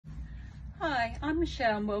Hi, I'm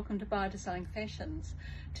Michelle and welcome to By Design Fashions.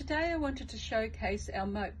 Today I wanted to showcase our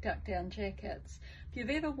Moke Duckdown jackets. If you've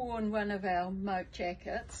ever worn one of our Moke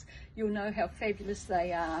jackets, you'll know how fabulous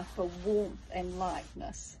they are for warmth and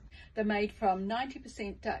lightness. They're made from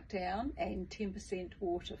 90% duckdown and 10%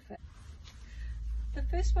 waterfall. The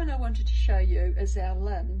first one I wanted to show you is our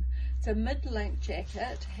Lynn. It's a mid-length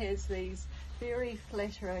jacket, has these very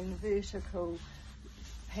flattering vertical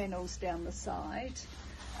panels down the side.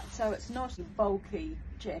 So it's not a bulky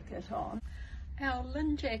jacket on. Our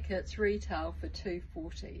Lynn jackets retail for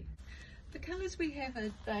 $2.40. The colours we have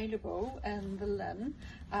available in the Lynn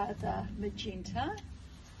are the magenta,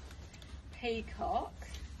 peacock,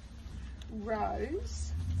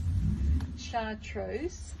 rose,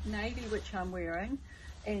 chartreuse, navy which I'm wearing,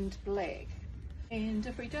 and black. And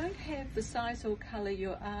if we don't have the size or colour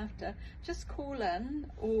you're after, just call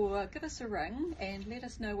in or give us a ring and let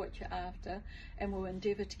us know what you're after and we'll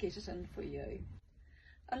endeavour to get it in for you.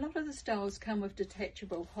 A lot of the styles come with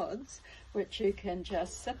detachable hoods which you can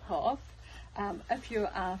just zip off if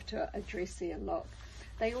you're after a dressier look.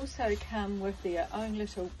 They also come with their own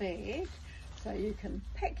little bag, so you can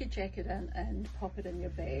pack your jacket in and pop it in your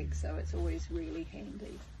bag, so it's always really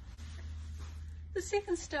handy. The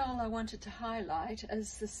second style I wanted to highlight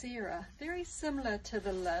is the Sarah, very similar to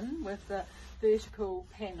the Lynn with the vertical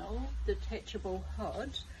panel, detachable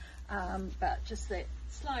hood, but just that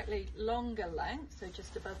slightly longer length, so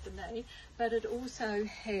just above the knee, but it also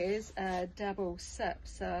has a double zip,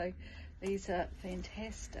 so these are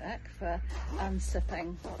fantastic for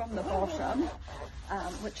unzipping from the bottom,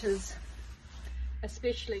 which is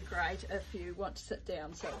especially great if you want to sit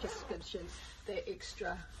down, so it just gives you that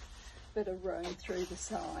extra bit of room through the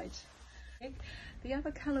side. The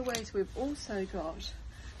other colourways we've also got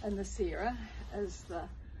in the Sarah is the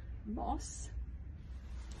moss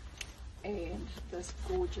and this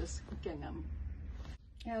gorgeous gingham.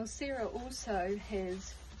 Our Sarah also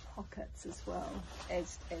has pockets as well,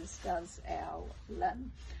 as does our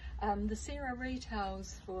Lynn. The Sarah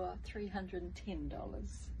retails for $310.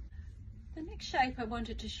 The next shape I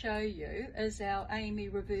wanted to show you is our Amy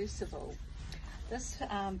reversible. This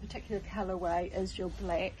particular colourway is your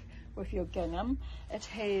black with your gingham. It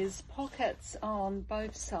has pockets on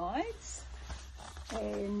both sides,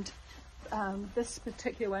 and this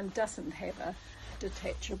particular one doesn't have a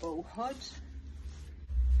detachable hood.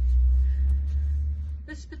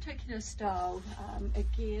 This particular style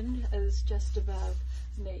again is just above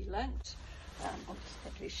knee length. I'll just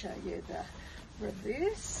quickly show you the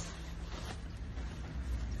reverse.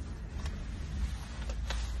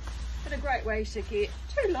 But a great way to get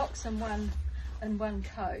two looks in one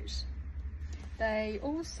coat. They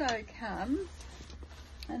also come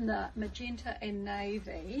in the magenta and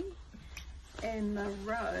navy, and the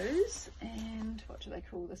rose, and what do they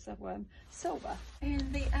call this other one? Silver.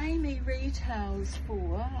 And the Amy retails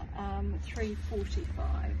for $3.45.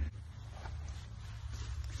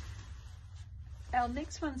 Our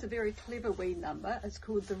next one's a very clever wee number. It's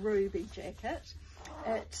called the Ruby jacket.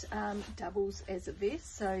 It doubles as a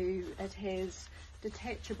vest, so it has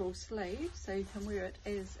detachable sleeves, so you can wear it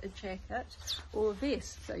as a jacket or a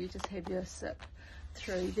vest, so you just have your zip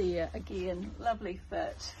through there. Again, lovely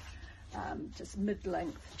fit, just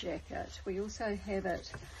mid-length jacket. We also have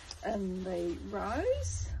it in the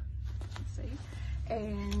rose, see,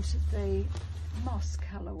 and the moss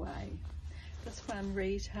colourway. This one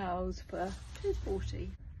retails for $2.40.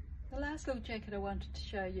 The last little jacket I wanted to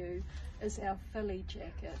show you is our Philly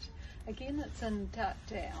jacket. Again, it's in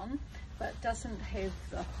Duckdown, but doesn't have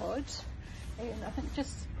the hood, and I think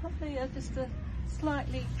just probably just a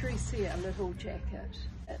slightly dressier little jacket.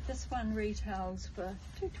 This one retails for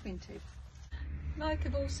 $2.20. Moke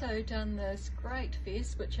have also done this great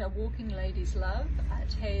vest which our walking ladies love.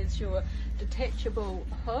 It has your detachable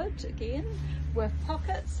hood again with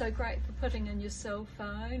pockets, so great for putting in your cell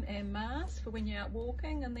phone and mask for when you're out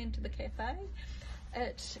walking and then to the cafe.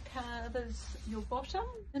 It covers your bottom,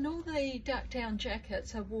 and all the Duckdown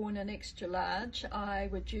jackets are worn in extra large. I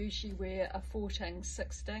would usually wear a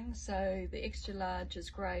 14-16, so the extra large is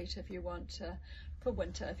great if you want to, for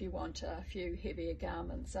winter, if you want a few heavier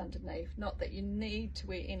garments underneath. Not that you need to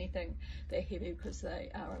wear anything that heavy because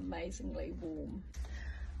they are amazingly warm.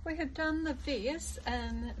 We have done the vest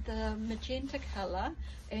in the magenta colour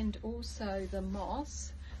and also the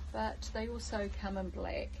moss, but they also come in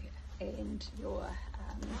black and your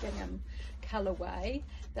gingham colourway.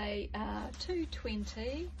 They are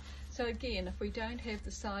 $2.20. So again, if we don't have the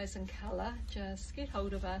size and colour, just get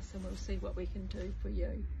hold of us and we'll see what we can do for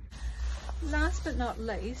you. Last but not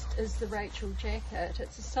least is the Rachel jacket.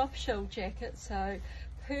 It's a soft shell jacket, so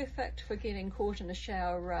perfect for getting caught in a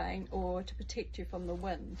shower of rain or to protect you from the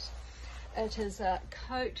wind. It is a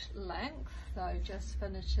coat length, so just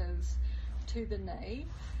finishes to the knee.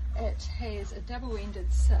 It has a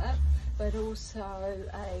double-ended zip, but also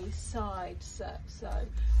a side zip, so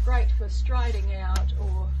great for striding out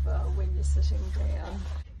or for when you're sitting down.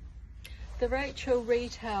 The Rachel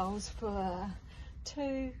retails for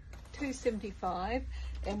 $2.75,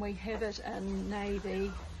 and we have it in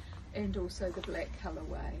navy and also the black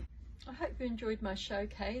colourway. I hope you enjoyed my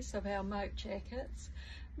showcase of our Moke jackets.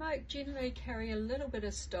 Moke generally carry a little bit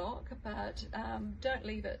of stock, but don't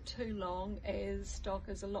leave it too long as stock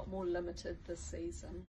is a lot more limited this season.